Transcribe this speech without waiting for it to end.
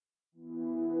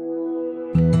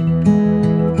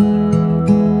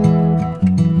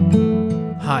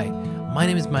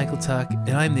name is Michael Tuck,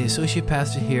 and I'm the Associate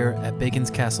Pastor here at Bacon's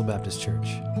Castle Baptist Church.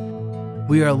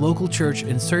 We are a local church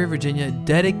in Surrey, Virginia,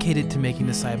 dedicated to making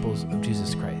disciples of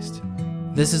Jesus Christ.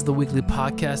 This is the weekly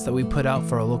podcast that we put out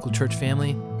for our local church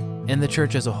family and the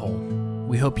church as a whole.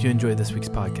 We hope you enjoy this week's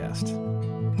podcast.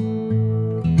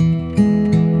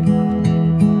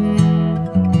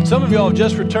 Some of y'all have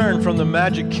just returned from the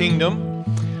Magic Kingdom.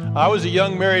 I was a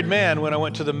young married man when I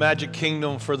went to the Magic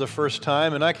Kingdom for the first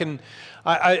time, and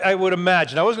I would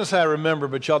imagine, I was going to say I remember,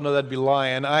 but y'all know that'd be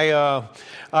lying. I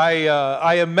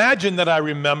imagine that I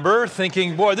remember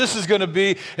thinking, boy, this is going to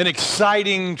be an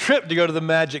exciting trip to go to the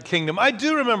Magic Kingdom. I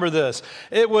do remember this.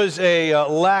 It was a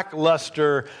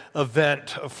lackluster event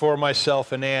for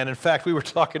myself and Ann. In fact, we were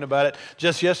talking about it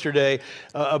just yesterday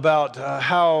about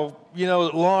how,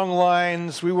 long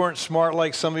lines, we weren't smart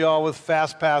like some of y'all with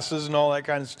fast passes and all that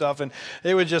kind of stuff, and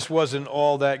it just wasn't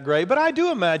all that great. But I do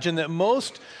imagine that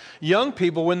most young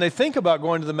people, when they think about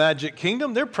going to the Magic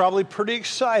Kingdom, they're probably pretty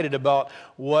excited about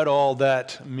what all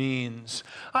that means.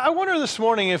 I wonder this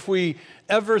morning if we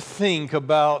ever think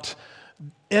about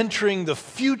entering the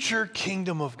future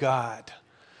kingdom of God.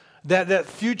 That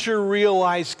future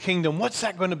realized kingdom, what's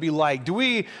that going to be like? Do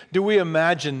we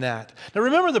imagine that? Now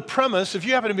remember the premise, if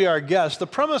you happen to be our guest, the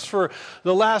premise for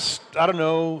the last,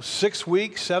 6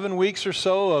 weeks, 7 weeks or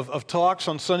so of talks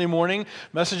on Sunday morning,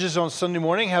 messages on Sunday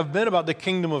morning have been about the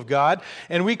kingdom of God.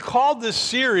 And we called this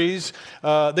series,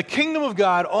 The Kingdom of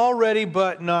God Already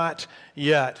But Not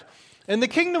Yet. And the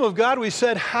kingdom of God, we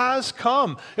said, has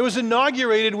come. It was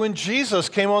inaugurated when Jesus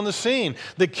came on the scene.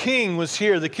 The king was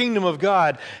here. The kingdom of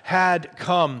God had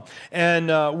come. And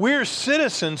we're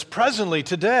citizens presently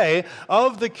today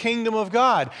of the kingdom of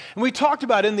God. And we talked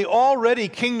about in the already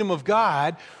kingdom of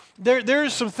God,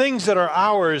 there's some things that are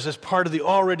ours as part of the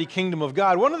already kingdom of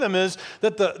God. One of them is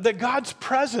that God's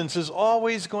presence is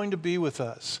always going to be with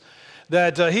us,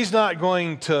 that He's not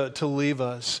going to leave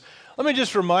us. Let me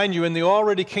just remind you, in the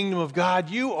already kingdom of God,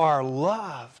 you are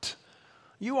loved.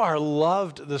 You are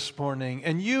loved this morning,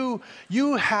 and you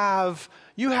have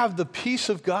the peace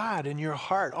of God in your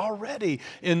heart already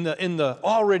in the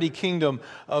already kingdom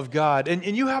of God, and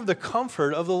you have the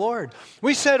comfort of the Lord.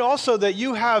 We said also that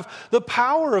you have the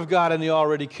power of God in the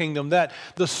already kingdom, that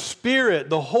the Spirit,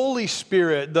 the Holy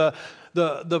Spirit, the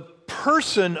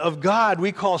person of God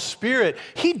we call Spirit,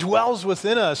 He dwells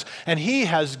within us, and He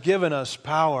has given us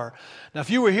power. Now, if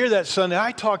you were here that Sunday,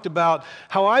 I talked about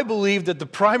how I believe that the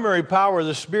primary power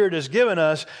the Spirit has given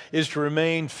us is to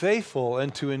remain faithful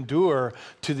and to endure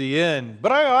to the end.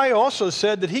 But I also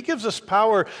said that He gives us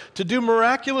power to do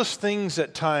miraculous things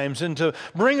at times and to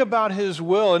bring about His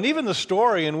will. And even the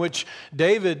story in which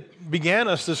David began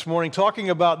us this morning talking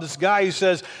about this guy who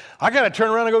says, I got to turn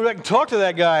around and go back and talk to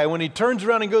that guy. When he turns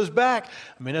around and goes back,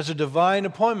 that's a divine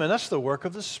appointment. That's the work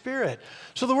of the Spirit.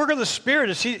 So the work of the Spirit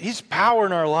is He's power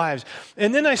in our lives.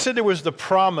 And then I said there was the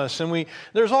promise, and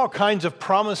there's all kinds of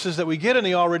promises that we get in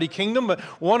the already kingdom, but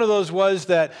one of those was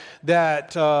that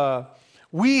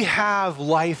we have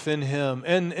life in Him.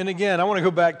 And again, I want to go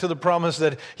back to the promise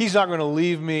that He's not going to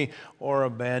leave me or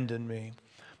abandon me.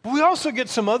 But we also get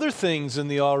some other things in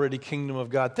the already kingdom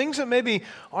of God, things that maybe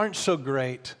aren't so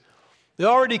great. The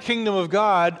already kingdom of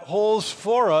God holds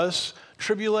for us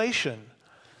tribulation.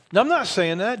 Now, I'm not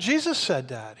saying that. Jesus said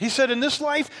that. He said, in this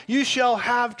life, you shall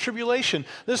have tribulation.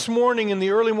 This morning in the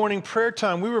early morning prayer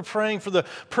time, we were praying for the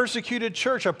persecuted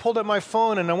church. I pulled up my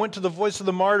phone and I went to the Voice of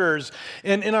the Martyrs,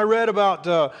 and I read about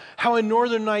how in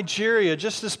northern Nigeria,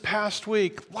 just this past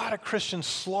week, a lot of Christians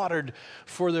slaughtered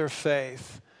for their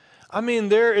faith.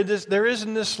 There is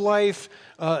in this life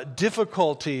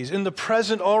difficulties. In the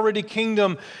present already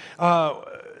kingdom,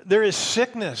 there is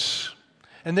sickness,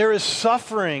 and there is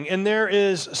suffering, and there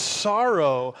is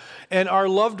sorrow, and our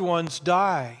loved ones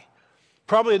die.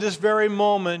 Probably at this very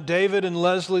moment, David and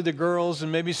Leslie, the girls,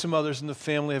 and maybe some others in the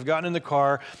family have gotten in the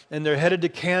car, and they're headed to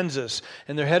Kansas.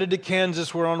 And they're headed to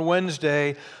Kansas where on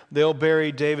Wednesday, they'll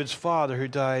bury David's father who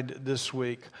died this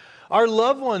week. Our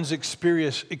loved ones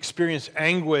experience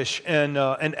anguish and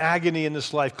agony in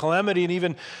this life, calamity and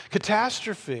even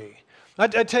catastrophe. I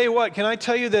tell you what, can I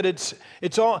tell you that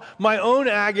it's all my own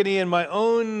agony and my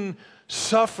own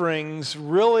sufferings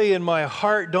really in my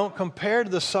heart don't compare to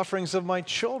the sufferings of my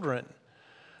children.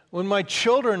 When my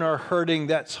children are hurting,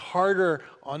 that's harder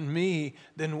on me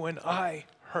than when I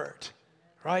hurt,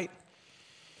 right?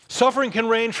 Suffering can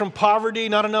range from poverty,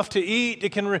 not enough to eat.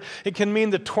 It can mean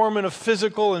the torment of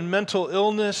physical and mental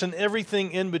illness and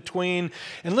everything in between.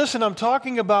 And listen, I'm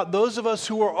talking about those of us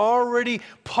who are already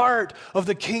part of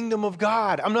the kingdom of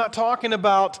God. I'm not talking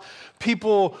about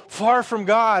people far from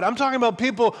God. I'm talking about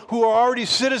people who are already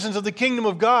citizens of the kingdom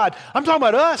of God. I'm talking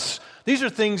about us. These are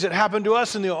things that happen to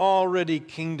us in the already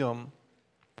kingdom.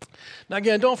 Now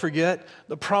again, don't forget,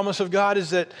 the promise of God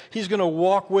is that He's going to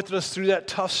walk with us through that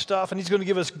tough stuff, and He's going to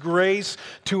give us grace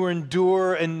to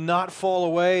endure and not fall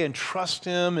away and trust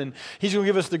Him, and He's going to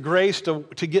give us the grace to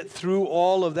get through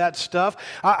all of that stuff.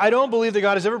 I don't believe that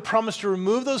God has ever promised to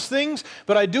remove those things,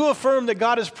 but I do affirm that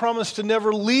God has promised to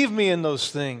never leave me in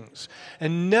those things,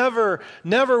 and never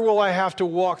will I have to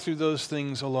walk through those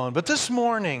things alone. But this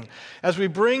morning, as we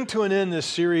bring to an end this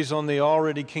series on the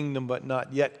already kingdom but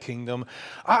not yet kingdom,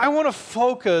 I want to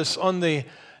focus on the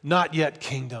not yet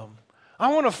kingdom.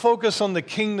 I want to focus on the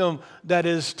kingdom that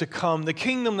is to come, the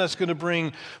kingdom that's going to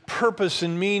bring purpose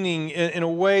and meaning in a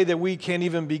way that we can't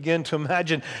even begin to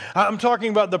imagine. I'm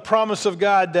talking about the promise of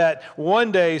God that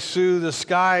one day, Sue, the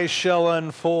skies shall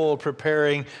unfold,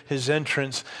 preparing His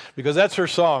entrance, because that's her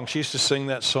song. She used to sing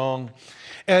that song.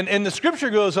 And the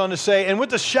scripture goes on to say, and with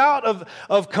the shout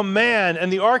of command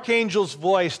and the archangel's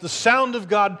voice, the sound of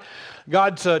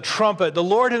God's trumpet, the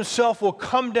Lord Himself will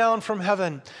come down from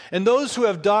heaven, and those who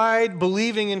have died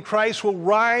believing in Christ will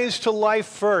rise to life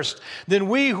first. Then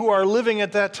we who are living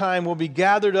at that time will be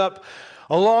gathered up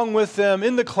along with them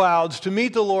in the clouds to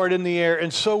meet the Lord in the air,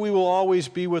 and so we will always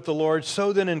be with the Lord.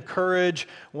 So then encourage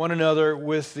one another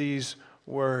with these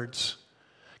words.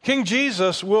 King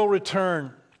Jesus will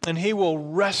return, and He will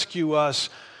rescue us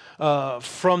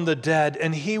from the dead,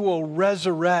 and He will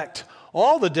resurrect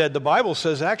all the dead. The Bible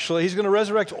says, actually, He's going to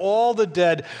resurrect all the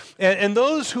dead. And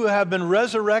those who have been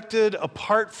resurrected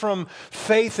apart from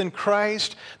faith in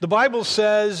Christ, the Bible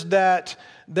says that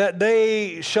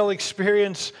they shall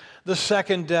experience the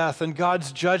second death and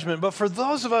God's judgment. But for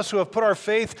those of us who have put our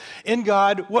faith in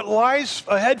God, what lies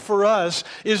ahead for us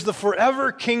is the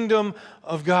forever kingdom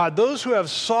of God. Those who have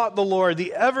sought the Lord,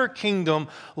 the ever kingdom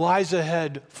lies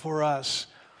ahead for us.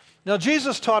 Now,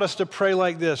 Jesus taught us to pray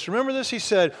like this. Remember this? He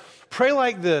said, pray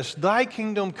like this: Thy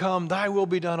kingdom come, Thy will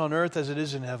be done on earth as it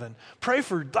is in heaven. Pray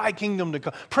for Thy kingdom to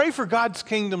come. Pray for God's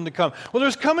kingdom to come. Well,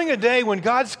 there's coming a day when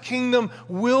God's kingdom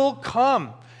will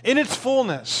come in its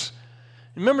fullness.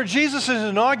 Remember, Jesus is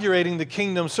inaugurating the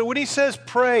kingdom. So when He says,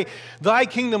 pray, Thy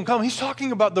kingdom come, He's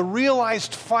talking about the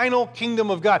realized final kingdom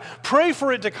of God. Pray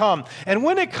for it to come. And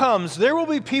when it comes, there will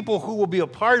be people who will be a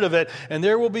part of it, and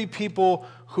there will be people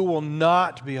who will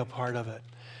not be a part of it.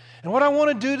 And what I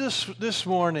want to do this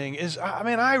morning is,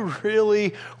 I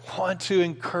really want to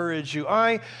encourage you.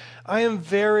 I am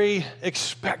very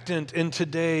expectant in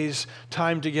today's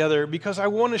time together because I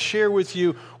want to share with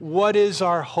you what is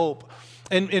our hope.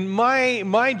 And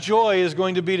my joy is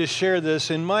going to be to share this,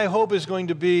 and my hope is going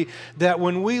to be that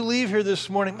when we leave here this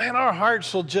morning, man, our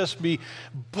hearts will just be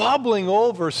bubbling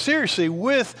over, seriously,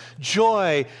 with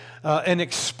joy and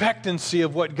expectancy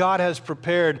of what God has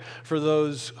prepared for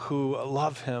those who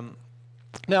love Him.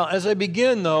 Now, as I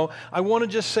begin, though, I want to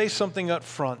just say something up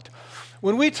front.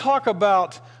 When we talk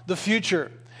about the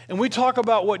future, and we talk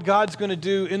about what God's going to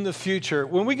do in the future,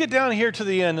 when we get down here to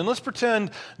the end, and let's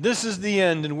pretend this is the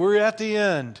end and we're at the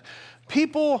end,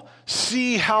 people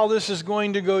see how this is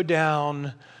going to go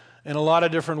down in a lot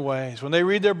of different ways. When they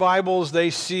read their Bibles, they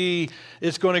see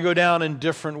it's going to go down in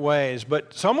different ways.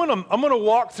 So I'm going to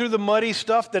walk through the muddy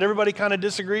stuff that everybody kind of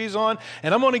disagrees on,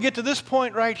 and I'm going to get to this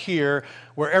point right here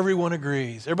where everyone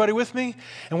agrees. Everybody with me?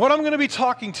 And what I'm going to be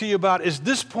talking to you about is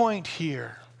this point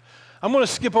here. I'm going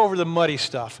to skip over the muddy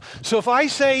stuff. So if I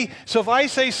say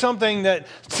something that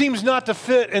seems not to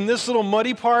fit in this little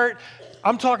muddy part,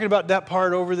 I'm talking about that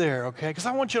part over there, okay? Because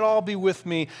I want you to all be with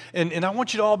me, and I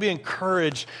want you to all be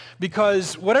encouraged,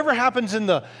 because whatever happens in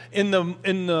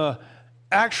the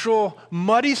actual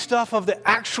muddy stuff of the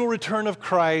actual return of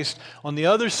Christ, on the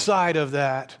other side of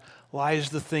that lies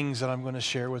the things that I'm going to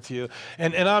share with you.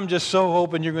 And I'm just so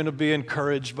hoping you're going to be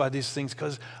encouraged by these things,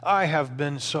 because I have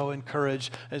been so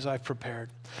encouraged as I've prepared.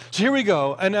 So here we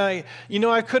go. And I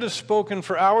could have spoken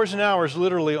for hours and hours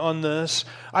literally on this.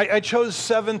 I chose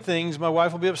 7 things. My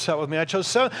wife will be upset with me. I chose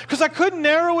 7 because I couldn't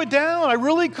narrow it down. I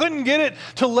really couldn't get it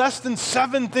to less than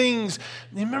 7 things.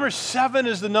 You remember, 7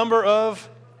 is the number of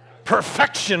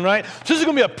perfection, right? So this is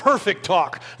going to be a perfect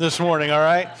talk this morning, all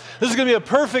right? This is going to be a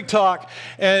perfect talk,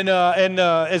 and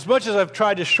as much as I've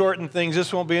tried to shorten things,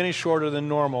 this won't be any shorter than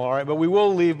normal, all right? But we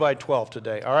will leave by 12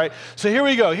 today, all right? So here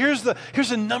we go. Here's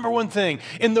the number one thing.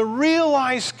 In the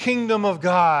realized kingdom of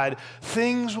God,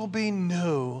 things will be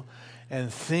new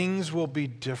and things will be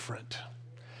different.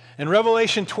 In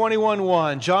Revelation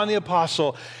 21:1, John the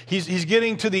Apostle, he's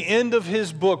getting to the end of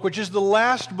his book, which is the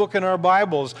last book in our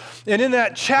Bibles. And in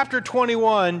that chapter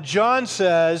 21, John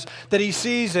says that he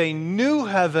sees a new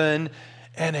heaven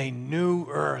and a new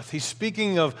earth. He's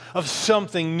speaking of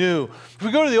something new. If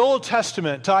we go to the Old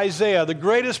Testament, to Isaiah, the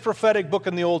greatest prophetic book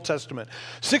in the Old Testament,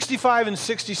 65 and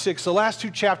 66, the last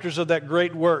two chapters of that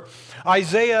great work,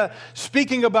 Isaiah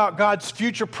speaking about God's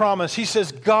future promise, he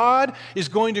says God is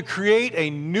going to create a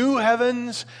new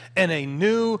heavens and a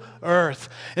new earth.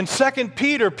 In 2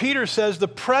 Peter says the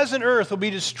present earth will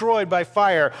be destroyed by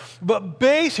fire. But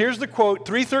here's the quote,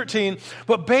 3:13,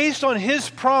 but based on his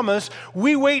promise,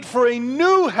 we wait for a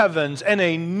new heavens and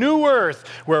a new earth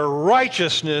where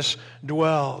righteousness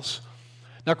dwells.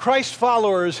 Now, Christ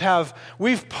followers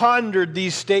we've pondered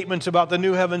these statements about the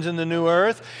new heavens and the new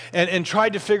earth and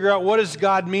tried to figure out what does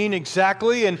God mean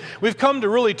exactly. And we've come to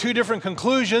really two different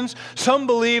conclusions. Some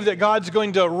believe that God's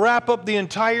going to wrap up the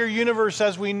entire universe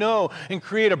as we know and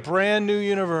create a brand new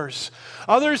universe.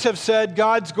 Others have said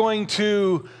God's going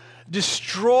to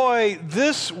destroy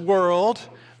this world,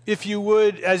 if you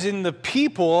would, as in the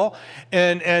people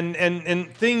and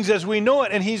things as we know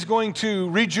it, and he's going to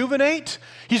rejuvenate,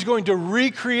 he's going to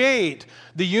recreate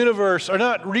the universe, or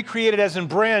not recreate it as in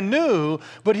brand new,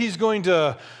 but he's going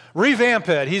to revamp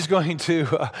it. He's going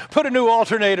to put a new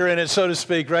alternator in it, so to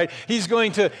speak, right? He's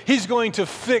going to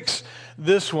fix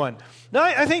this one. Now,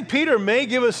 I think Peter may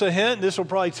give us a hint. This will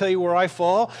probably tell you where I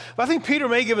fall. But I think Peter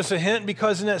may give us a hint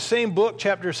because in that same book,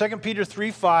 2 Peter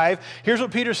 3:5, here's what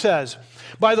Peter says.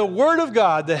 By the word of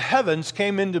God, the heavens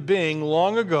came into being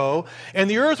long ago, and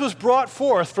the earth was brought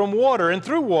forth from water and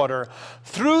through water.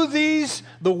 Through these,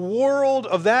 the world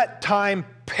of that time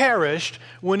perished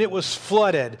when it was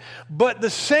flooded. But by the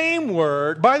same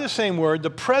word, the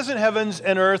present heavens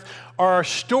and earth are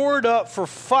stored up for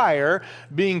fire,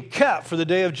 being kept for the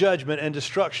day of judgment and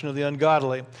destruction of the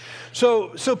ungodly.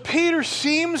 So Peter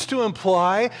seems to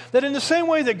imply that in the same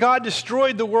way that God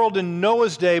destroyed the world in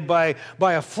Noah's day by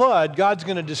a flood, God's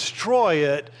going to destroy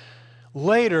it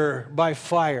later by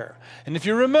fire. And if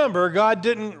you remember, God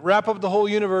didn't wrap up the whole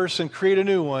universe and create a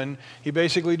new one. He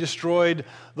basically destroyed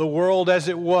the world as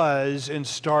it was and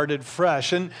started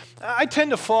fresh. And I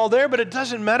tend to fall there, but it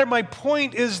doesn't matter. My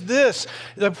point is this.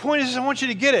 The point is, I want you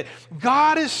to get it.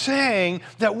 God is saying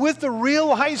that with the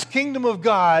realized kingdom of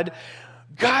God,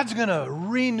 God's going to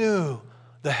renew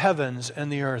the heavens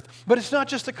and the earth. But it's not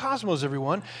just the cosmos,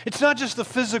 everyone. It's not just the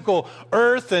physical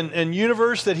earth and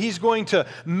universe that he's going to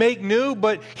make new,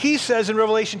 but he says in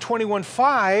Revelation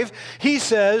 21:5, he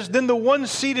says, then the one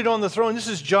seated on the throne, this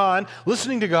is John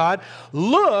listening to God,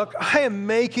 look, I am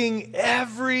making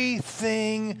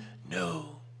everything new.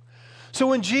 So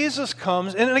when Jesus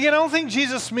comes, and again, I don't think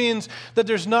Jesus means that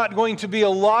there's not going to be a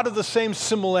lot of the same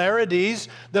similarities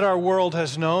that our world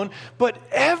has known, but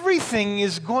everything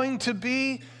is going to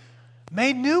be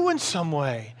made new in some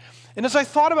way. And as I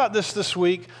thought about this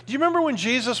week, do you remember when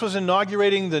Jesus was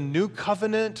inaugurating the new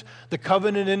covenant, the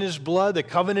covenant in his blood, the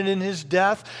covenant in his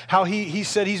death, how he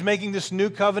said he's making this new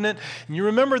covenant? And you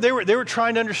remember they were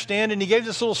trying to understand, and he gave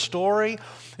this little story.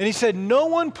 And he said, no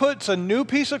one puts a new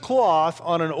piece of cloth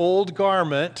on an old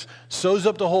garment, sews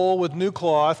up the hole with new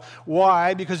cloth.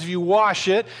 Why? Because if you wash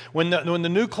it, when the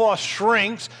new cloth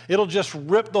shrinks, it'll just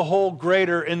rip the hole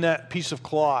greater in that piece of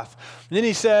cloth. And then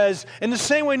he says, in the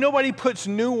same way, nobody puts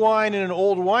new wine in an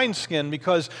old wineskin,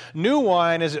 because new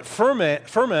wine, as it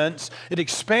ferments, it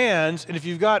expands. And if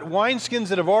you've got wineskins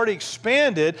that have already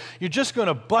expanded, you're just going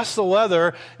to bust the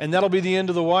leather, and that'll be the end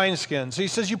of the wineskin. So he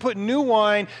says you put new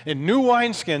wine in new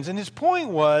wineskins. And his point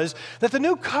was that the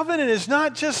new covenant is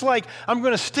not just like, I'm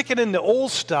going to stick it in the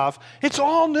old stuff. It's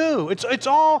all new. It's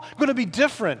all going to be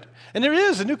different. And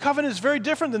the new covenant is very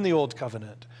different than the old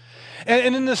covenant.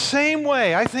 And in the same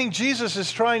way, I think Jesus is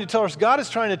trying to tell us, God is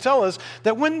trying to tell us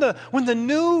that when the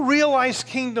new realized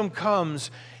kingdom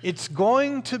comes, it's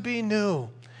going to be new.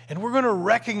 And we're going to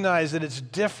recognize that it's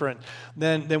different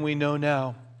than we know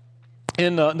now.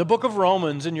 In the book of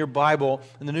Romans, in your Bible,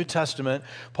 in the New Testament,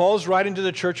 Paul's writing to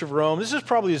the church of Rome. This is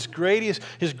probably his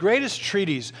greatest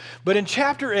treatise. But in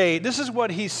chapter 8, this is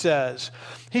what he says.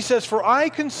 He says, for I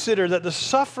consider that the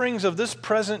sufferings of this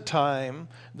present time,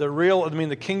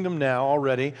 the kingdom now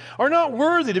already, are not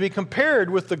worthy to be compared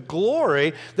with the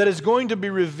glory that is going to be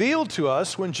revealed to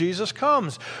us when Jesus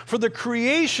comes. For the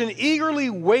creation eagerly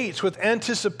waits with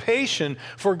anticipation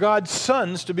for God's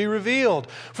sons to be revealed.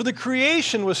 For the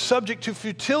creation was subject to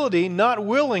futility, not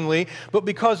willingly, but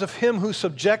because of him who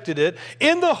subjected it,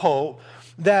 in the hope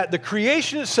that the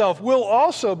creation itself will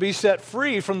also be set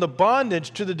free from the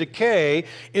bondage to the decay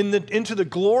into the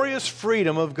glorious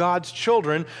freedom of God's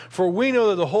children. For we know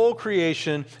that the whole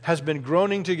creation has been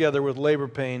groaning together with labor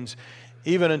pains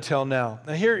even until now.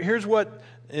 Now here's what,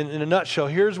 in a nutshell,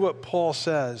 here's what Paul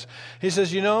says. He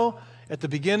says, at the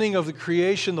beginning of the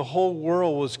creation, the whole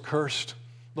world was cursed.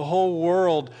 The whole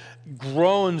world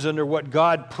groans under what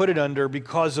God put it under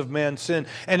because of man's sin.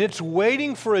 And it's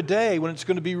waiting for a day when it's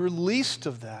going to be released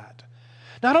of that.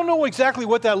 Now, I don't know exactly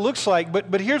what that looks like,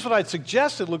 but here's what I'd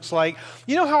suggest it looks like.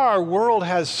 You know how our world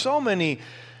has so many,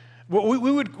 we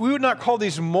would not call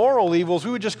these moral evils,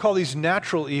 we would just call these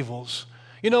natural evils.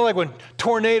 You know, like when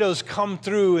tornadoes come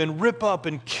through and rip up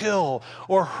and kill,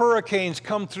 or hurricanes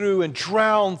come through and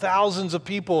drown thousands of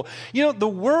people. You know, the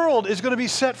world is going to be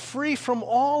set free from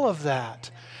all of that.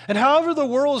 And however the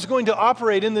world is going to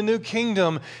operate in the new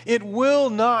kingdom, it will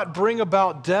not bring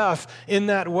about death in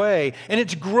that way. And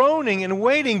it's groaning and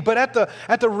waiting, but at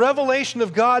the revelation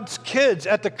of God's kids,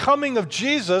 at the coming of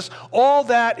Jesus, all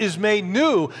that is made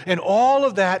new, and all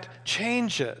of that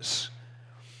changes.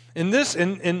 In this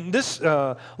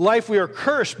life we are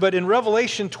cursed, but in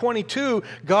Revelation 22,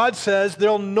 God says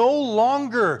there'll no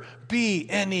longer be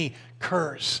any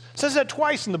curse. It says that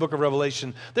twice in the book of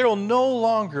Revelation. There will no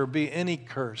longer be any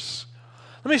curse.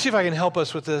 Let me see if I can help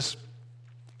us with this.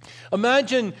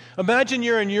 Imagine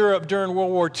you're in Europe during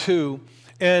World War II,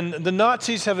 and the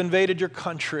Nazis have invaded your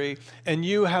country, and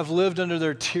you have lived under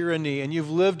their tyranny, and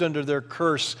you've lived under their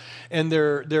curse and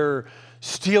their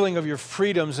stealing of your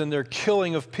freedoms and their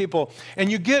killing of people,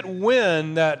 and you get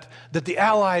wind that the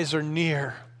Allies are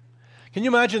near. Can you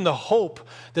imagine the hope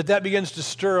that begins to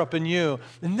stir up in you?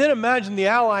 And then imagine the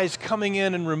Allies coming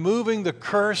in and removing the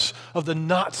curse of the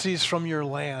Nazis from your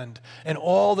land and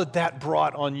all that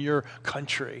brought on your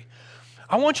country.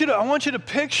 I want you to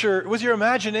picture with your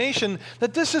imagination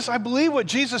that this is, I believe, what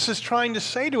Jesus is trying to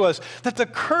say to us, that the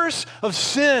curse of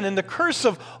sin and the curse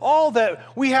of all that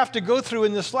we have to go through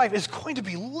in this life is going to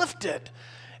be lifted,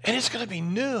 and it's going to be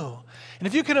new. And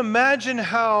if you can imagine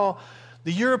how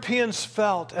the Europeans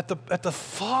felt at the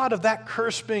thought of that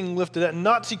curse being lifted, that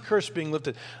Nazi curse being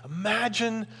lifted,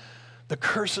 imagine the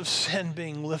curse of sin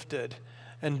being lifted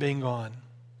and being gone.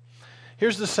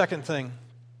 Here's the second thing.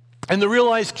 In the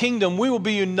realized kingdom, we will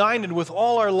be united with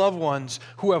all our loved ones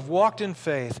who have walked in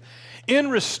faith in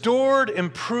restored,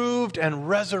 improved, and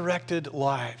resurrected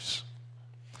lives.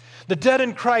 The dead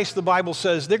in Christ, the Bible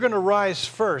says, they're going to rise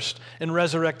first in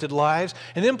resurrected lives.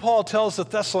 And then Paul tells the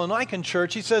Thessalonican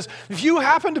church, he says, if you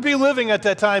happen to be living at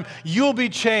that time, you'll be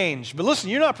changed. But listen,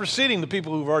 you're not preceding the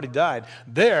people who've already died.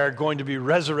 They're going to be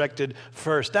resurrected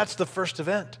first. That's the first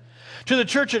event. To the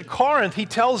church at Corinth, he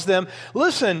tells them,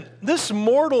 listen, this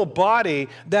mortal body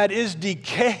that is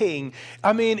decaying,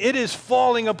 it is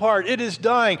falling apart, it is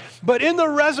dying. But in the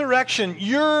resurrection,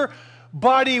 your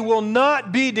body will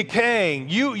not be decaying.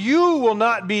 You will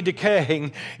not be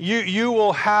decaying. You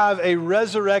will have a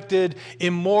resurrected,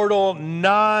 immortal,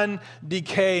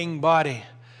 non-decaying body.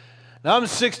 Now, I'm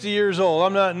 60 years old.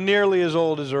 I'm not nearly as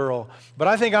old as Earl, but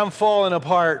I think I'm falling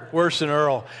apart worse than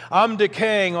Earl. I'm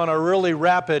decaying on a really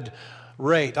rapid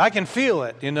rate. I can feel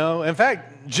it, you know. In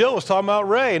fact, Jill was talking about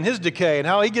Ray and his decay and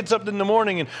how he gets up in the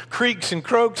morning and creaks and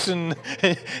croaks and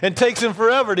takes him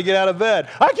forever to get out of bed.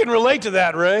 I can relate to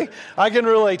that, Ray. I can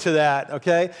relate to that,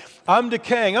 okay? I'm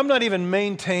decaying. I'm not even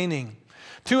maintaining.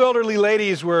 Two elderly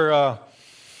ladies were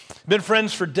been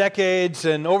friends for decades,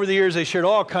 and over the years they shared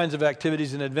all kinds of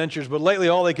activities and adventures, but lately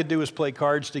all they could do was play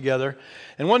cards together.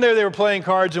 And one day they were playing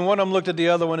cards, and one of them looked at the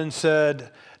other one and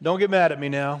said, don't get mad at me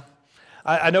now.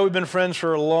 I know we've been friends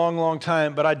for a long, long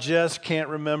time, but I just can't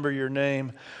remember your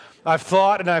name. I've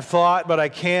thought, but I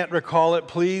can't recall it.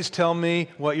 Please tell me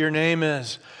what your name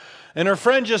is. And her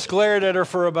friend just glared at her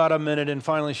for about a minute, and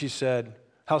finally she said,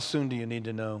 how soon do you need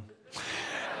to know?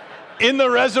 In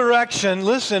the resurrection,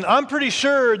 listen, I'm pretty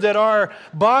sure that our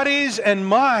bodies and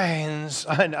minds,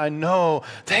 I know,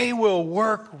 they will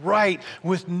work right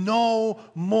with no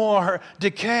more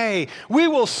decay. We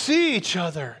will see each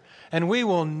other, and we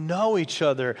will know each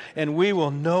other, and we will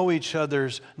know each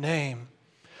other's name.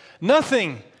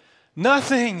 Nothing,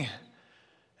 and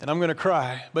I'm going to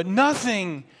cry, but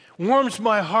nothing warms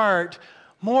my heart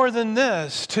more than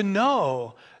this, to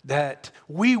know that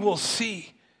we will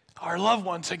see our loved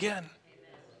ones again.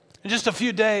 In just a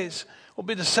few days will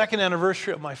be the second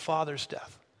anniversary of my father's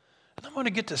death. And I'm going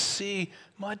to get to see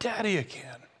my daddy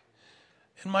again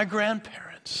and my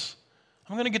grandparents.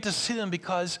 I'm going to get to see them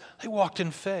because they walked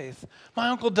in faith. My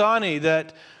Uncle Donnie,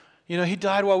 that, he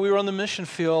died while we were on the mission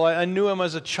field. I knew him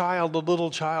as a child, a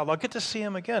little child. I'll get to see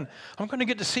him again. I'm going to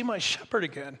get to see my shepherd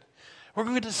again. We're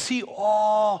going to get to see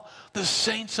all the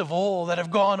saints of old that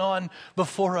have gone on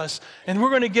before us. And we're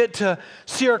going to get to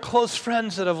see our close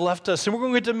friends that have left us. And we're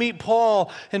going to get to meet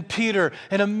Paul and Peter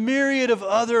and a myriad of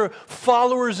other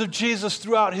followers of Jesus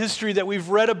throughout history that we've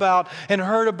read about and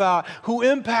heard about, who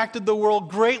impacted the world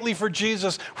greatly for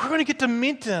Jesus. We're going to get to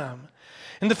meet them.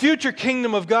 In the future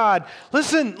kingdom of God,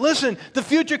 listen, the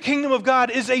future kingdom of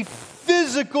God is a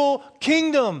physical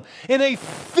kingdom in a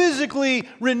physically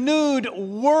renewed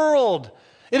world.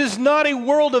 It is not a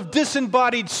world of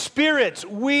disembodied spirits.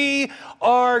 We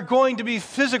are going to be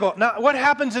physical. Now, what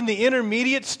happens in the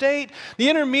intermediate state? The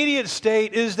intermediate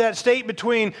state is that state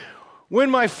between when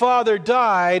my father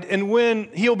died and when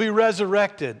he'll be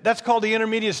resurrected. That's called the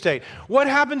intermediate state. What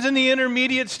happens in the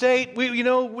intermediate state?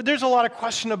 There's a lot of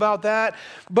question about that.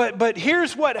 But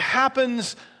here's what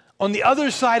happens on the other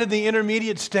side of the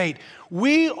intermediate state.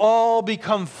 We all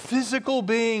become physical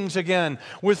beings again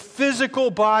with physical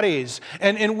bodies,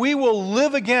 and we will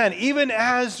live again even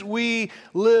as we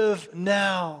live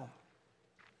now.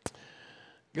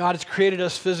 God has created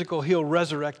us physical. He'll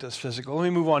resurrect us physical. Let me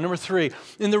move on. Number 3,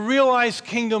 in the realized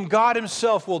kingdom, God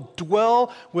himself will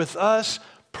dwell with us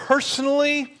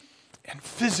personally and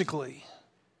physically.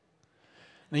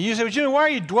 Now you say, but Jimmy, why are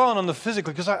you dwelling on the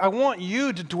physically? Because I want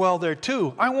you to dwell there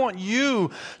too. I want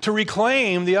you to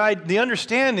reclaim the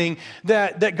understanding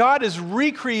that God is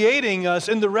recreating us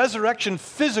in the resurrection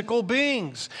physical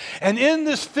beings. And in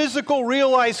this physical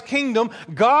realized kingdom,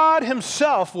 God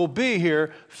himself will be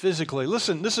here physically.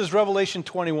 Listen, this is Revelation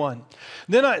 21.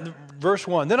 Verse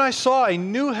 1. Then I saw a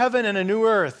new heaven and a new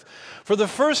earth. For the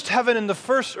first heaven and the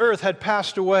first earth had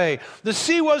passed away. The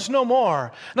sea was no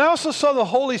more. And I also saw the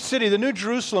holy city, the new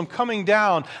Jerusalem, coming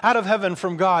down out of heaven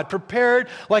from God, prepared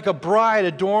like a bride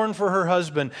adorned for her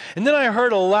husband. And then I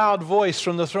heard a loud voice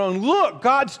from the throne, "Look,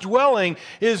 God's dwelling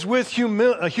is with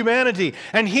humanity,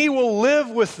 and he will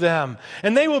live with them.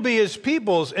 And they will be his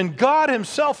peoples, and God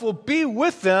himself will be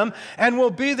with them and will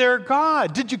be their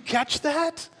God." Did you catch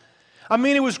that? I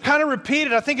mean, it was kind of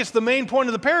repeated. I think it's the main point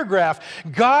of the paragraph.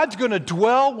 God's going to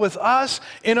dwell with us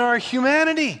in our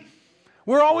humanity.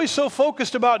 We're always so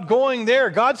focused about going there.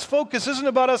 God's focus isn't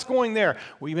about us going there.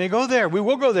 We may go there. We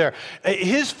will go there.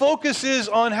 His focus is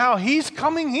on how he's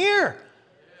coming here.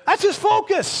 That's his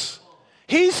focus.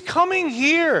 He's coming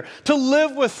here to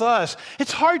live with us.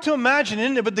 It's hard to imagine,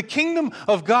 isn't it? But the kingdom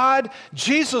of God,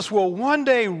 Jesus will one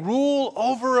day rule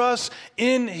over us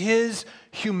in his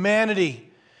humanity.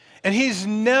 And he's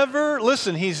never,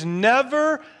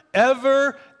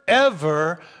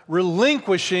 ever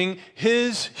relinquishing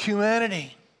his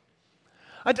humanity.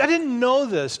 I didn't know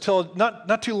this till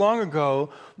not too long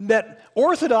ago, that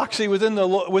orthodoxy within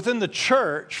the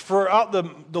church throughout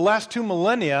the last 2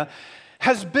 millennia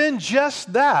has been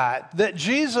just that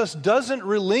Jesus doesn't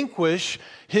relinquish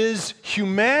his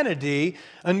humanity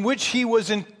in which he was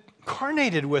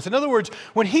incarnated with. In other words,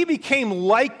 when he became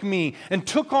like me and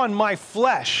took on my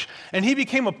flesh, and he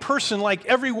became a person like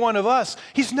every one of us,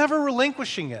 he's never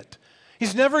relinquishing it.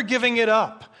 He's never giving it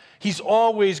up. He's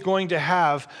always going to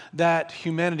have that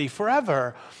humanity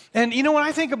forever. And when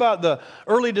I think about the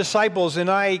early disciples, and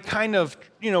I kind of,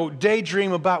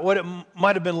 daydream about what it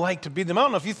might have been like to be them. I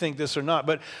don't know if you think this or not,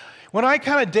 but when I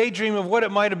kind of daydream of what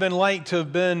it might have been like to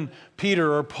have been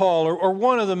Peter or Paul or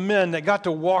one of the men that got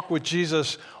to walk with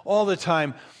Jesus all the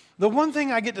time, the one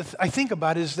thing I think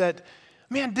about is that,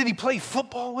 man, did he play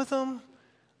football with them?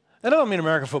 And I don't mean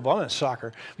American football, I mean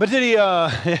soccer. But did he,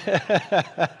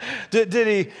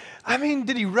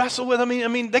 did he wrestle with them? I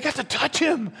mean, they got to touch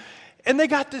him, and they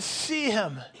got to see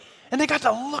him, and they got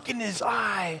to look in his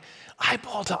eye,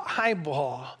 eyeball to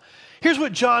eyeball. Here's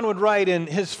what John would write in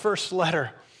his first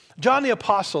letter. John the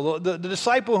Apostle, the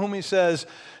disciple whom he says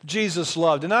Jesus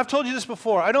loved. And I've told you this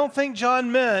before. I don't think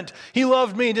John meant he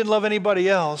loved me, didn't love anybody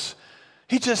else.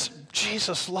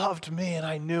 Jesus loved me, and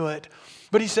I knew it.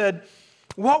 But he said,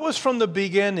 what was from the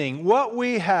beginning, what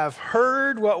we have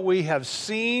heard, what we have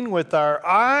seen with our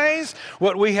eyes,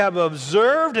 what we have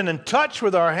observed and in touch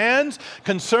with our hands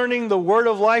concerning the word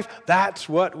of life, that's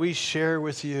what we share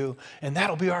with you. And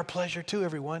that'll be our pleasure too,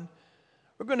 everyone.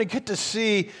 We're going to get to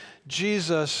see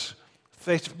Jesus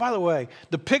face. By the way,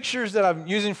 the pictures that I'm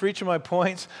using for each of my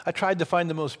points, I tried to find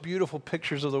the most beautiful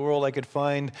pictures of the world I could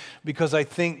find, because I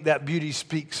think that beauty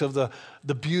speaks of the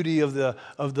beauty of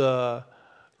the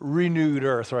renewed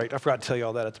earth, right? I forgot to tell you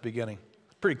all that at the beginning.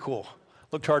 Pretty cool.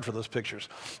 Looked hard for those pictures.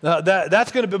 But this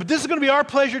is going to be our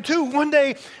pleasure too. One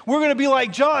day we're going to be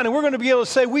like John, and we're going to be able to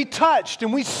say we touched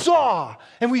and we saw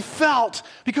and we felt,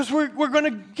 because we're going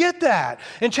to get that.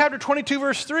 In chapter 22,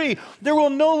 verse 3, there will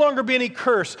no longer be any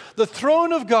curse. The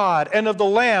throne of God and of the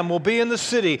Lamb will be in the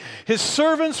city. His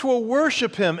servants will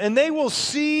worship him, and they will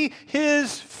see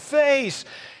his face.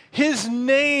 His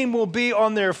name will be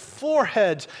on their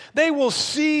foreheads. They will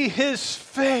see his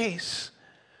face.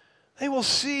 They will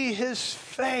see his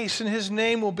face, and his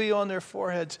name will be on their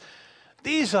foreheads.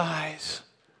 These eyes,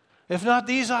 if not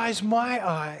these eyes, my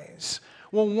eyes,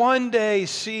 will one day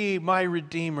see my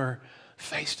Redeemer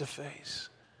face to face.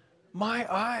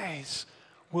 My eyes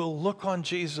will look on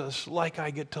Jesus like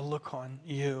I get to look on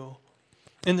you.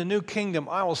 In the new kingdom,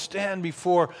 I will stand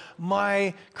before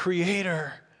my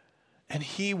Creator, and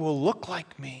He will look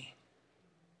like me,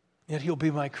 yet He'll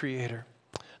be my Creator.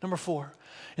 Number 4,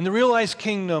 in the realized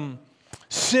kingdom,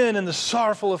 sin and the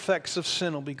sorrowful effects of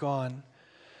sin will be gone.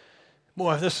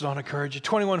 Boy, this don't encourage you.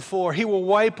 21:4, He will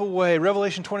wipe away,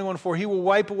 Revelation 21:4, He will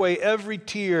wipe away every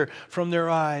tear from their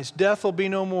eyes. Death will be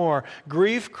no more.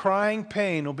 Grief, crying,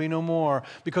 pain will be no more,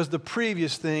 because the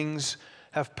previous things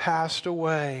have passed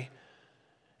away.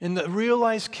 In the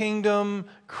realized kingdom,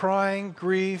 crying,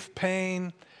 grief,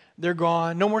 pain, they're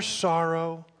gone. No more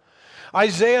sorrow.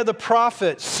 Isaiah the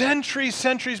prophet,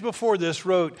 centuries before this,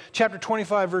 wrote, chapter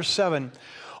 25, verse 7,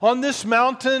 on this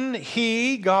mountain,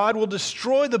 He, God, will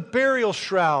destroy the burial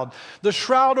shroud, the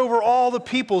shroud over all the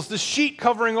peoples, the sheet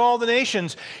covering all the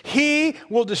nations. He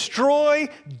will destroy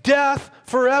death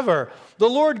forever. The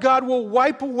Lord God will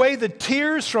wipe away the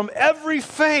tears from every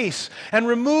face and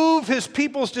remove His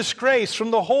people's disgrace from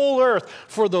the whole earth,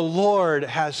 for the Lord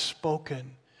has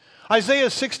spoken. Isaiah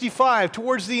 65,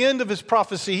 towards the end of his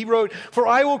prophecy, he wrote, for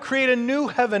I will create a new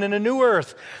heaven and a new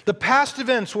earth. The past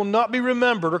events will not be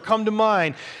remembered or come to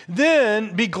mind.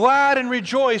 Then be glad and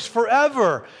rejoice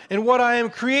forever in what I am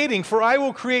creating. For I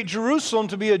will create Jerusalem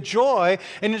to be a joy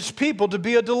and its people to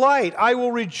be a delight. I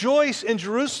will rejoice in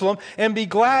Jerusalem and be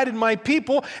glad in my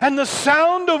people. And the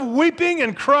sound of weeping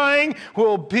and crying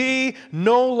will be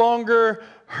no longer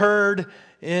heard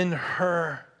in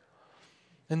her.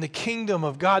 In the kingdom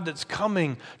of God that's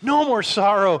coming, no more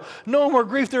sorrow, no more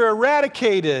grief. They're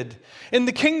eradicated. In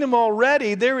the kingdom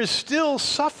already, there is still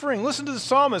suffering. Listen to the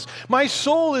psalmist. My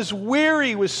soul is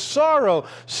weary with sorrow.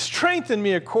 Strengthen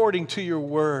me according to your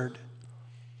word.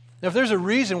 Now, if there's a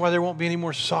reason why there won't be any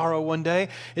more sorrow one day,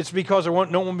 it's because there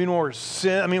won't be more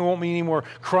sin. There won't be any more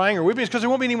crying or weeping. It's because there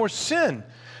won't be any more sin.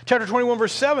 Chapter 21,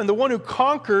 verse 7, the one who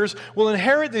conquers will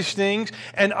inherit these things,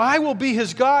 and I will be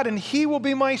his God, and he will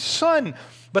be my son.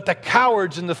 But the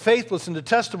cowards and the faithless and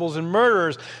detestables and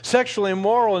murderers, sexually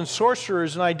immoral and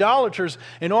sorcerers and idolaters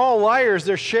and all liars,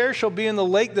 their share shall be in the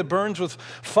lake that burns with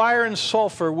fire and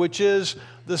sulfur, which is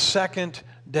the second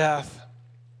death.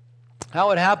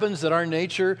 How it happens that our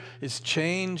nature is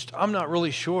changed, I'm not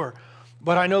really sure.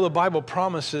 But I know the Bible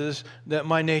promises that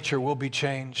my nature will be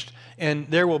changed, and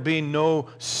there will be no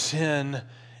sin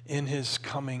in His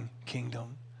coming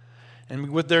kingdom.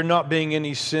 And with there not being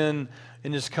any sin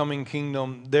in His coming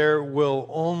kingdom, there will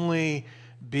only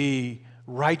be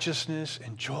righteousness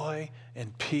and joy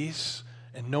and peace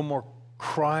and no more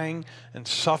crying and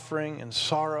suffering and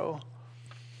sorrow.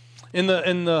 In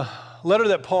the letter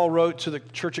that Paul wrote to the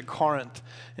church at Corinth,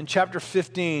 in chapter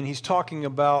 15, he's talking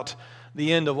about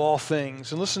the end of all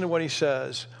things. And listen to what he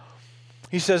says.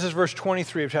 He says, this is verse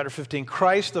 23 of chapter 15,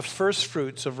 Christ, the first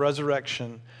fruits of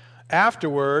resurrection.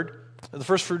 Afterward,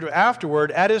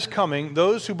 at His coming,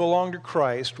 those who belong to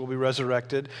Christ will be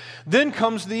resurrected. Then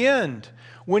comes the end,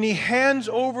 when He hands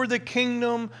over the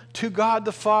kingdom to God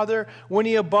the Father, when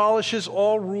He abolishes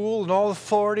all rule and all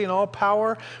authority and all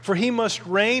power, for He must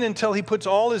reign until He puts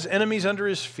all His enemies under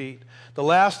His feet. The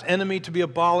last enemy to be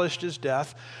abolished is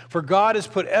death, for God has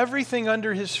put everything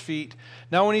under His feet.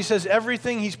 Now when He says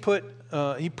everything,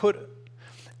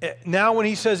 Now when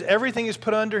He says everything is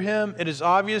put under Him, it is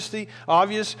obvious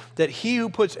that He who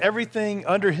puts everything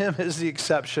under Him is the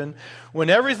exception. When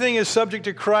everything is subject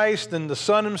to Christ, then the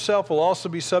Son Himself will also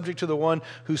be subject to the one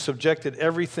who subjected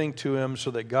everything to Him,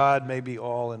 so that God may be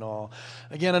all in all.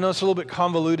 Again, I know it's a little bit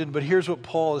convoluted, but here's what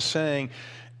Paul is saying.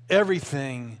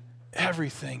 Everything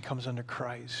comes under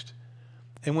Christ.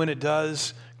 And when it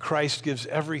does, Christ gives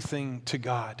everything to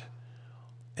God.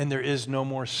 And there is no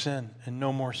more sin and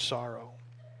no more sorrow.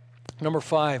 Number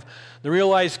 5, in the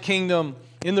realized kingdom,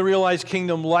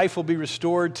 life will be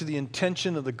restored to the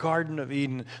intention of the Garden of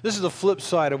Eden. This is the flip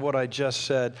side of what I just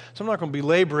said, so I'm not going to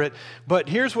belabor it. But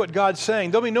here's what God's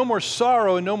saying. There'll be no more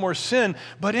sorrow and no more sin,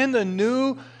 but in the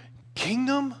new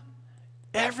kingdom,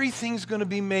 everything's going to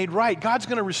be made right. God's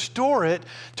going to restore it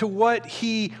to what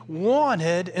He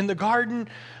wanted in the Garden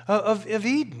of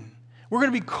Eden. We're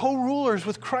going to be co-rulers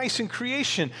with Christ in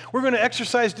creation. We're going to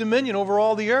exercise dominion over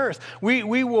all the earth. We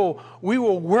will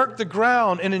work the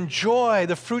ground and enjoy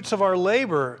the fruits of our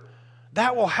labor.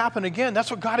 That will happen again.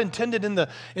 That's what God intended in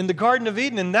the Garden of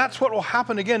Eden, and that's what will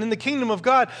happen again in the kingdom of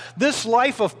God. This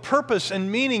life of purpose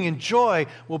and meaning and joy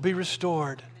will be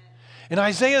restored. In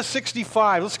Isaiah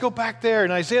 65, let's go back there.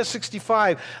 In Isaiah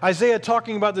 65, Isaiah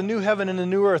talking about the new heaven and the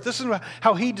new earth. This is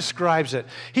how he describes it.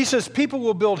 He says, people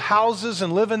will build houses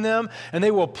and live in them, and they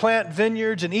will plant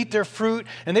vineyards and eat their fruit,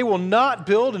 and they will not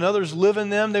build and others live in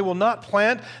them. They will not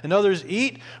plant and others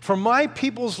eat. For my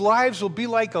people's lives will be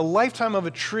like a lifetime of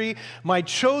a tree. My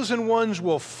chosen ones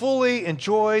will fully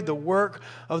enjoy the work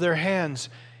of their hands.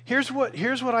 Here's what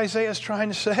Isaiah is trying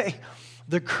to say.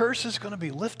 The curse is going to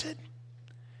be lifted.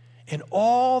 And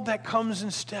all that comes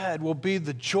instead will be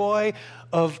the joy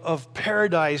of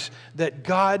paradise that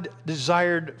God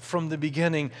desired from the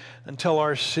beginning until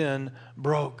our sin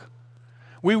broke.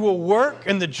 We will work,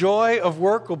 and the joy of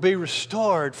work will be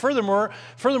restored. Furthermore,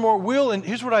 and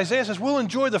here's what Isaiah says, we'll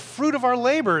enjoy the fruit of our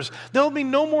labors. There will be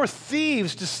no more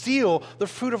thieves to steal the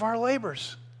fruit of our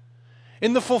labors.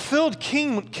 In the fulfilled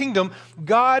kingdom,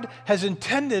 God has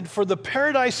intended for the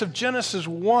paradise of Genesis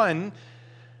 1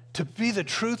 to be the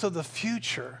truth of the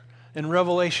future in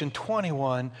Revelation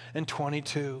 21 and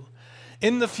 22.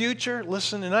 In the future,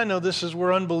 listen, and I know this is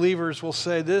where unbelievers will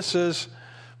say, this is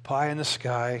pie in the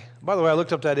sky. By the way, I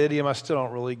looked up that idiom. I still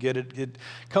don't really get it. It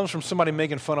comes from somebody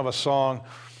making fun of a song.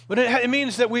 But it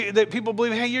means that people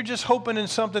believe, hey, you're just hoping in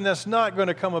something that's not going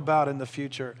to come about in the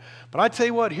future. But I tell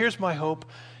you what, here's my hope.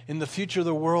 In the future of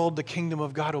the world, the kingdom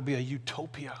of God will be a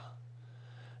utopia.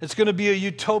 It's going to be a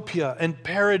utopia, and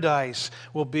paradise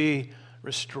will be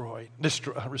restored. Number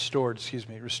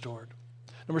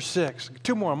 6,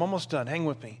 2 more, I'm almost done, hang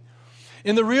with me.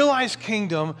 In the realized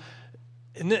kingdom,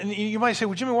 and you might say,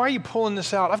 well, Jimmy, why are you pulling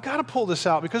this out? I've got to pull this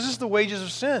out because this is the wages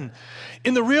of sin.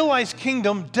 In the realized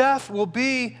kingdom, death will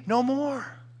be no more.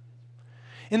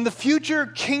 In the future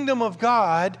kingdom of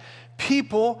God,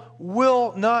 people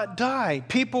will not die.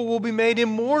 People will be made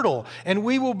immortal, and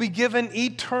we will be given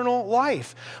eternal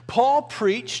life. Paul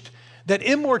preached that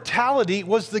immortality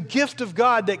was the gift of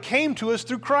God that came to us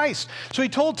through Christ. So he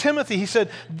told Timothy, he said,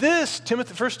 1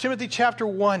 Timothy chapter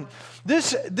 1,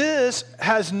 this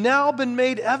has now been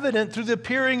made evident through the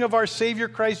appearing of our Savior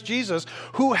Christ Jesus,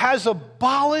 who has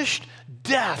abolished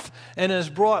death and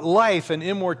has brought life and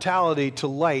immortality to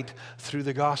light through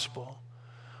the gospel.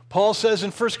 Paul says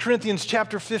in 1 Corinthians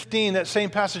chapter 15, that same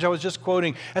passage I was just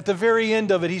quoting, at the very end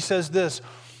of it, he says this,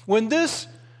 when this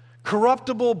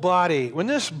corruptible body, when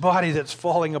this body that's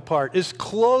falling apart is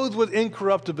clothed with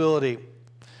incorruptibility,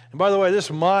 and by the way,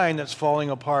 this mind that's falling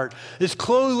apart is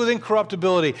clothed with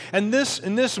incorruptibility, and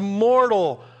this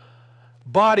mortal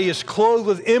body is clothed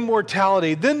with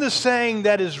immortality, then the saying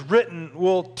that is written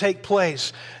will take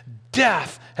place.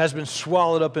 Death has been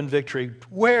swallowed up in victory.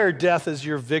 Where, death, is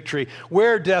your victory?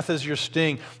 Where, death, is your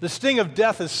sting? The sting of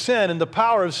death is sin, and the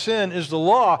power of sin is the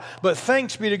law. But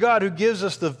thanks be to God who gives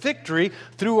us the victory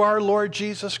through our Lord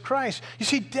Jesus Christ. You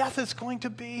see, death is going to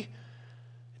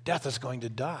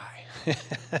die.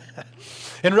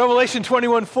 In Revelation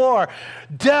 21:4,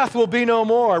 death will be no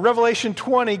more. Revelation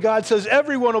 20, God says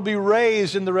everyone will be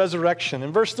raised in the resurrection.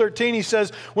 In verse 13, he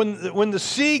says, when the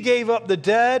sea gave up the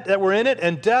dead that were in it,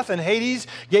 and death and Hades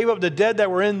gave up the dead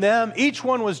that were in them, each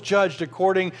one was judged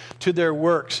according to their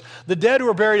works. The dead who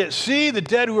are buried at sea, the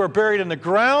dead who are buried in the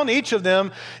ground, each of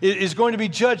them is going to be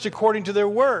judged according to their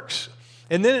works.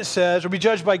 And then it says, or be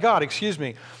judged by God,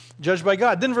 judged by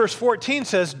God. Then verse 14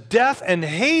 says, death and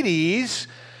Hades,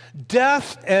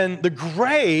 death and the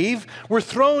grave were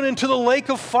thrown into the lake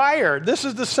of fire. This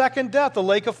is the second death, the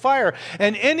lake of fire.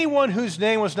 And anyone whose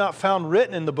name was not found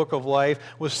written in the book of life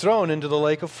was thrown into the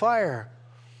lake of fire.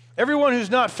 Everyone who's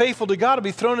not faithful to God will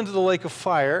be thrown into the lake of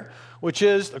fire, which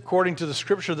is, according to the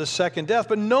scripture, the second death.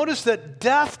 But notice that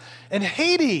death and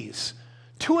Hades,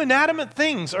 two inanimate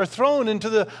things, are thrown into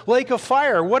the lake of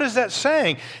fire. What is that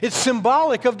saying? It's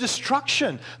symbolic of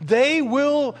destruction. They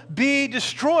will be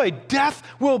destroyed. Death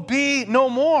will be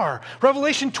no more.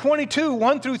 Revelation 22,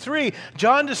 1-3,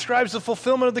 John describes the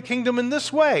fulfillment of the kingdom in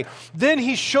this way. Then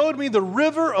he showed me the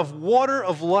river of water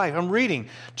of life. I'm reading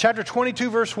chapter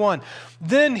 22, verse 1.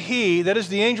 Then he, that is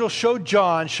the angel,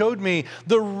 showed me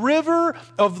the river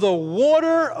of the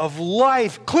water of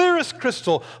life, clear as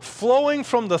crystal, flowing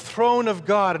from the throne of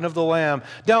God and of the Lamb,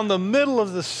 down the middle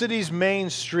of the city's main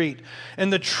street.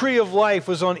 And the tree of life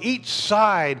was on each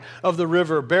side of the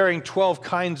river, bearing 12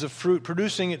 kinds of fruit,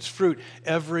 producing its fruit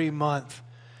every month.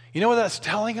 You know what that's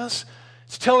telling us?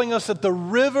 It's telling us that the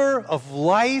river of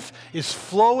life is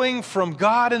flowing from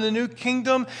God in the new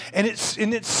kingdom, and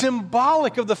it's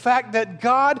symbolic of the fact that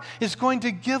God is going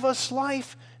to give us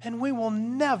life, and we will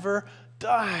never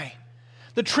die.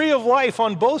 The tree of life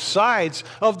on both sides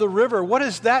of the river, what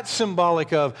is that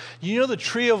symbolic of? You know the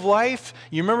tree of life?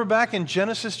 You remember back in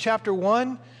Genesis chapter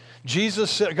 1?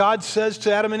 God says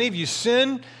to Adam and Eve, you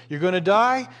sin, you're going to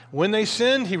die. When they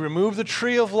sinned, He removed the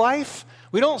tree of life.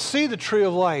 We don't see the tree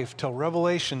of life till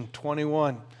Revelation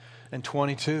 21 and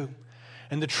 22.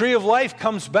 And the tree of life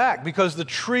comes back because the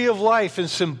tree of life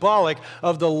is symbolic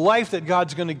of the life that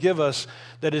God's going to give us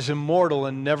that is immortal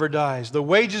and never dies. The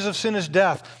wages of sin is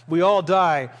death. We all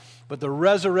die. But the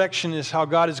resurrection is how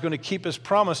God is going to keep His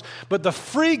promise. But the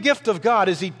free gift of God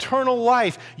is eternal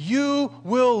life. You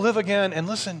will live again. And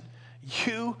listen,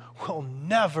 you will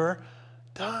never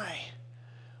die.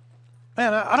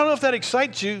 Man, I don't know if that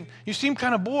excites you. You seem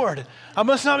kind of bored. I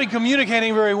must not be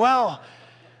communicating very well.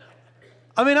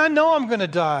 I mean, I know I'm going to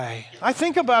die.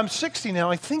 I'm 60 now.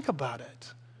 I think about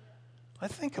it.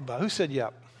 Who said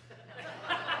yep?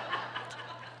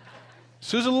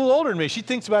 Sue's a little older than me. She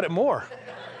thinks about it more.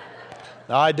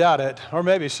 No, I doubt it. Or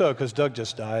maybe so, because Doug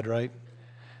just died, right?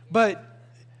 But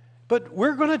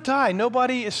we're going to die.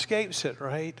 Nobody escapes it,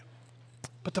 right?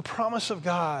 But the promise of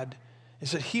God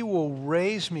is that He will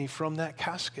raise me from that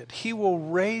casket. He will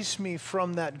raise me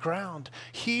from that ground.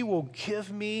 He will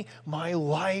give me my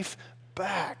life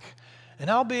back. And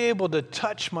I'll be able to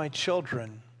touch my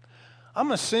children.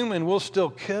 I'm assuming we'll still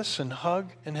kiss and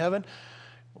hug in heaven.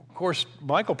 Of course,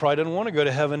 Michael probably doesn't want to go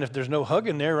to heaven if there's no hug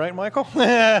in there, right, Michael?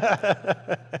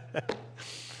 That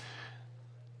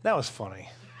was funny.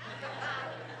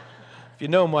 If you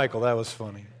know Michael, that was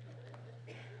funny.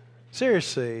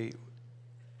 Seriously,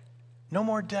 no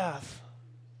more death.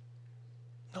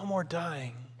 No more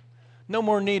dying. No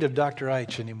more need of Dr.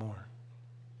 Eich anymore.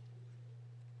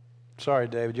 Sorry,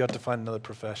 David, you have to find another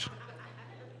profession.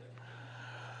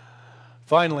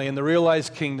 Finally, in the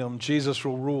realized kingdom, Jesus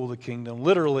will rule the kingdom.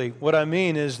 Literally, what I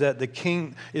mean is that the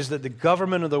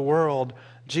government of the world,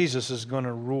 Jesus is going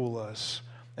to rule us,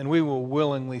 and we will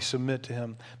willingly submit to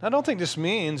Him. Now, I don't think this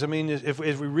means, if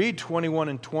we read 21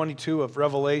 and 22 of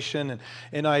Revelation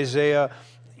and Isaiah,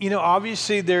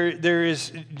 obviously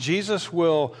Jesus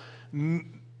will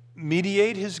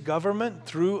mediate His government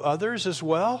through others as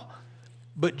well.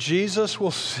 But Jesus will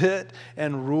sit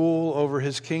and rule over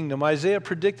His kingdom. Isaiah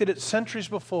predicted it centuries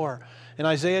before. In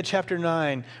Isaiah chapter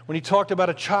 9, when he talked about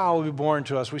a child will be born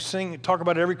to us. We talk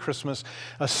about it every Christmas.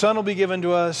 A son will be given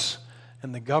to us,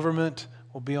 and the government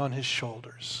will be on His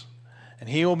shoulders. And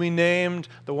He will be named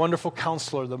the Wonderful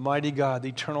Counselor, the Mighty God, the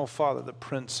Eternal Father, the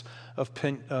Prince of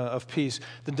Peace.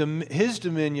 His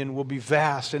dominion will be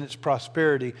vast, and its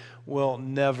prosperity will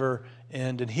never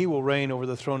end. And He will reign over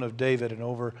the throne of David and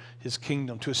over His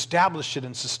kingdom to establish it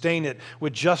and sustain it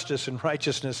with justice and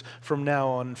righteousness from now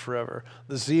on and forever.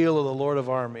 The zeal of the Lord of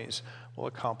armies will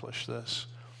accomplish this.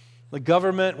 The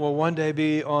government will one day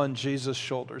be on Jesus'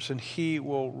 shoulders, and He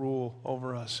will rule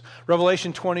over us.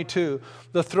 Revelation 22,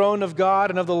 the throne of God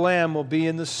and of the Lamb will be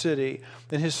in the city,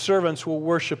 and His servants will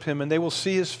worship Him, and they will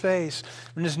see His face,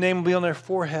 and His name will be on their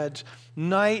foreheads.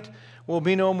 Night will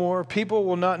be no more. People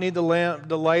will not need the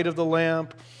light of the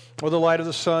lamp, or the light of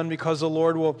the sun, because the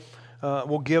Lord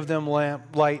will give them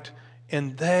light,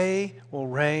 and they will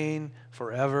reign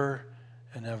forever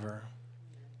and ever.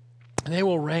 And they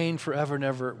will reign forever and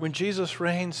ever. When Jesus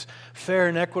reigns, fair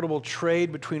and equitable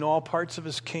trade between all parts of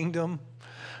His kingdom.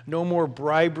 No more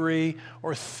bribery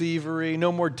or thievery.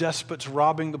 No more despots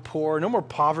robbing the poor. No more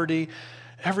poverty.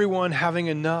 Everyone having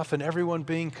enough and everyone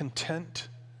being content.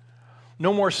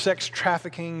 No more sex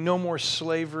trafficking. No more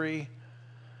slavery.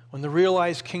 When the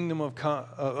realized kingdom of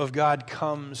God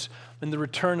comes and the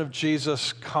return of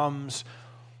Jesus comes,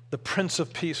 the Prince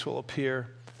of Peace will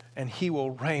appear, and He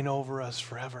will reign over us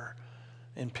forever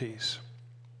in peace.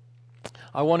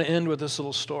 I want to end with this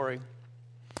little story.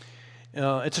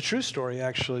 It's a true story,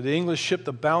 actually. The English ship,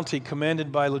 the Bounty,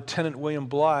 commanded by Lieutenant William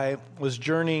Bligh, was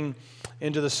journeying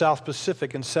into the South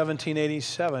Pacific in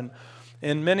 1787.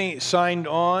 And many signed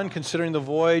on, considering the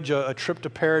voyage a trip to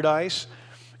paradise.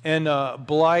 And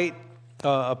Bligh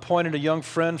appointed a young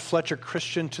friend, Fletcher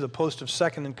Christian, to the post of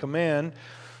second in command.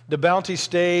 The Bounty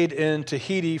stayed in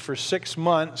Tahiti for 6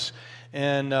 months.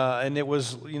 And it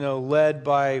was, led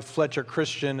by Fletcher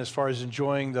Christian as far as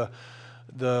enjoying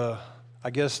the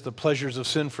pleasures of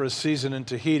sin for a season in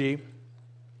Tahiti.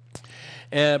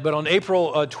 But on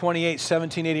April 28,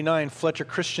 1789, Fletcher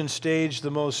Christian staged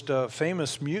the most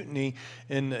famous mutiny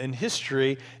in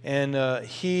history, and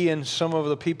he and some of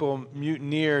the people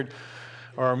mutinied,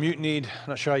 I'm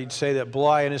not sure how you'd say that.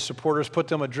 Bligh and his supporters put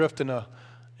them adrift in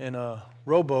a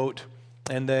rowboat,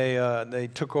 and they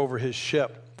took over his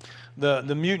ship.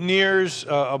 The mutineers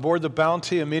aboard the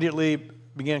Bounty immediately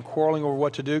began quarreling over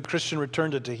what to do. Christian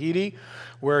returned to Tahiti,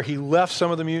 where he left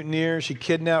some of the mutineers. He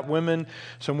kidnapped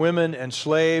some women and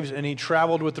slaves, and he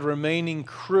traveled with the remaining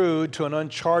crew to an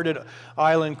uncharted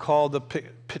island called the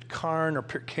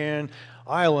Pitcairn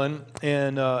Island.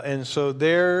 And so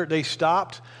there they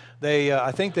stopped.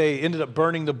 I think they ended up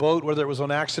burning the boat, whether it was on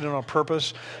accident or on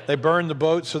purpose. They burned the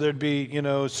boat so there'd be,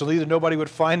 so either nobody would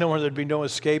find them or there'd be no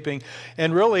escaping.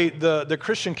 And really, the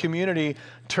Christian community,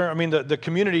 the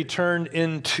community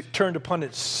turned upon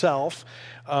itself,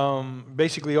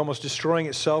 basically almost destroying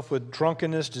itself with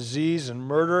drunkenness, disease, and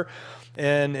murder.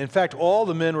 And in fact, all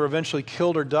the men were eventually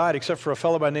killed or died, except for a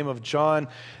fellow by the name of John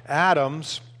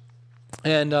Adams.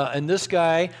 And this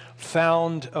guy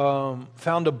found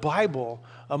a Bible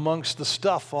amongst the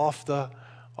stuff off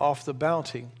the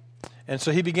Bounty. And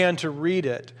so he began to read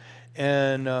it.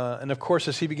 And of course,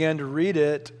 as he began to read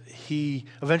it, he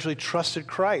eventually trusted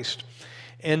Christ.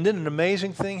 And then an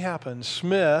amazing thing happened.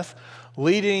 Smith,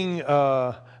 leading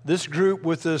this group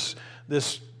with this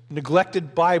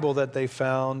neglected Bible that they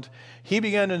found, he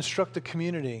began to instruct the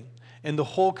community, and the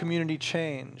whole community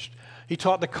changed. He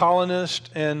taught the colonists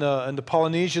and the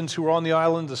Polynesians who were on the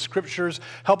island the scriptures,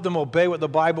 helped them obey what the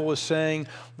Bible was saying.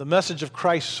 The message of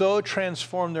Christ so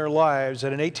transformed their lives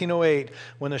that in 1808,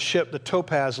 when the ship, the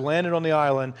Topaz, landed on the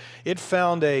island, it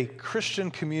found a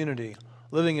Christian community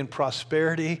living in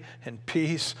prosperity and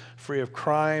peace, free of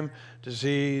crime,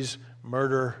 disease,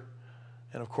 murder,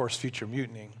 and of course, future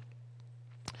mutiny.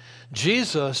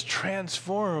 Jesus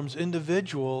transforms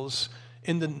individuals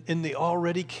in the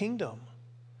already kingdom.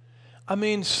 I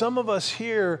mean, some of us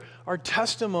here are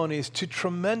testimonies to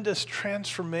tremendous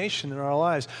transformation in our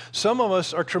lives. Some of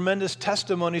us are tremendous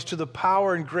testimonies to the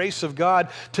power and grace of God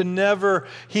to never,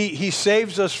 He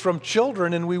saves us from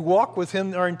children and we walk with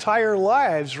Him our entire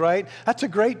lives, right? That's a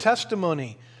great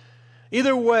testimony.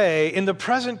 Either way, in the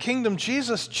present kingdom,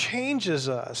 Jesus changes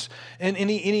us and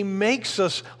he makes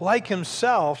us like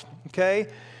Himself, okay?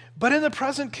 But in the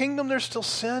present kingdom, there's still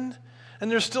sin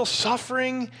and there's still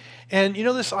suffering. And you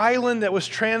know this island that was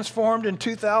transformed in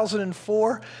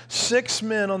 2004? 6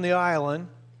 men on the island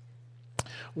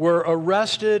were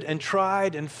arrested and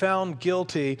tried and found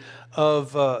guilty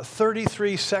of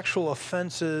 33 sexual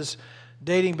offenses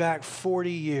dating back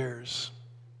 40 years.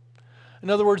 In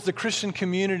other words, the Christian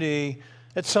community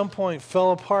at some point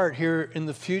fell apart here in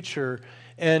the future.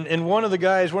 And one of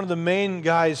the main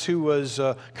guys who was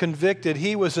convicted,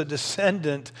 he was a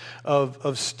descendant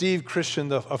of Steve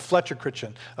Christian, of Fletcher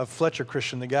Christian,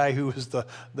 the guy who was the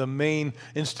main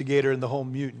instigator in the whole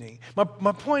mutiny.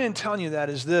 My point in telling you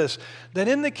that is this, that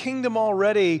in the kingdom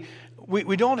already,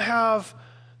 we don't have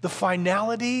the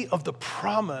finality of the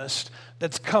promise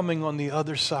that's coming on the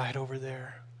other side over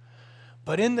there.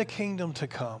 But in the kingdom to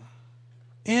come,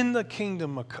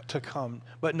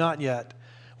 but not yet,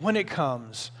 when it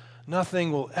comes,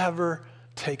 nothing will ever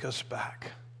take us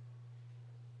back.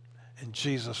 And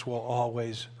Jesus will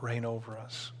always reign over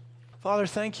us. Father,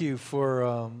 thank you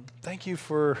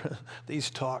for these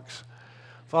talks.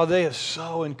 Father, they have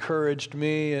so encouraged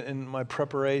me in my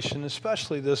preparation,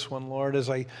 especially this one, Lord, as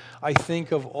I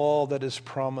think of all that is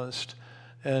promised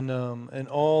and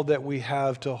all that we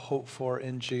have to hope for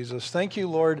in Jesus. Thank you,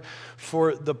 Lord,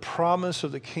 for the promise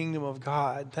of the kingdom of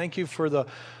God. Thank you for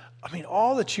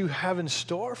all that you have in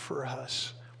store for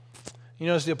us. You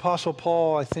know, as the Apostle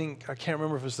Paul, I can't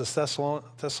remember if it was the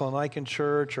Thessalonican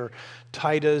church or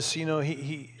Titus,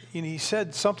 he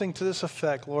said something to this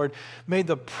effect, Lord, may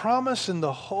the promise and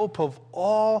the hope of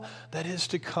all that is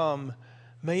to come,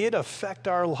 may it affect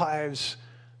our lives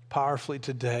powerfully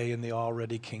today in the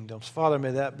already kingdoms. Father,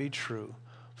 may that be true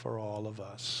for all of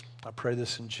us. I pray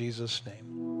this in Jesus'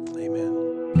 name. Amen.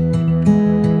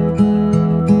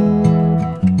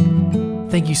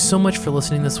 Thank you so much for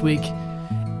listening this week.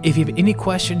 If you have any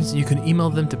questions, you can email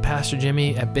them to Pastor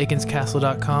Jimmy at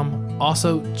baconscastle.com.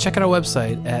 Also, check out our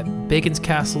website at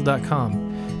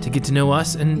baconscastle.com to get to know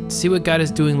us and see what God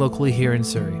is doing locally here in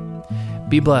Surrey.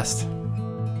 Be blessed.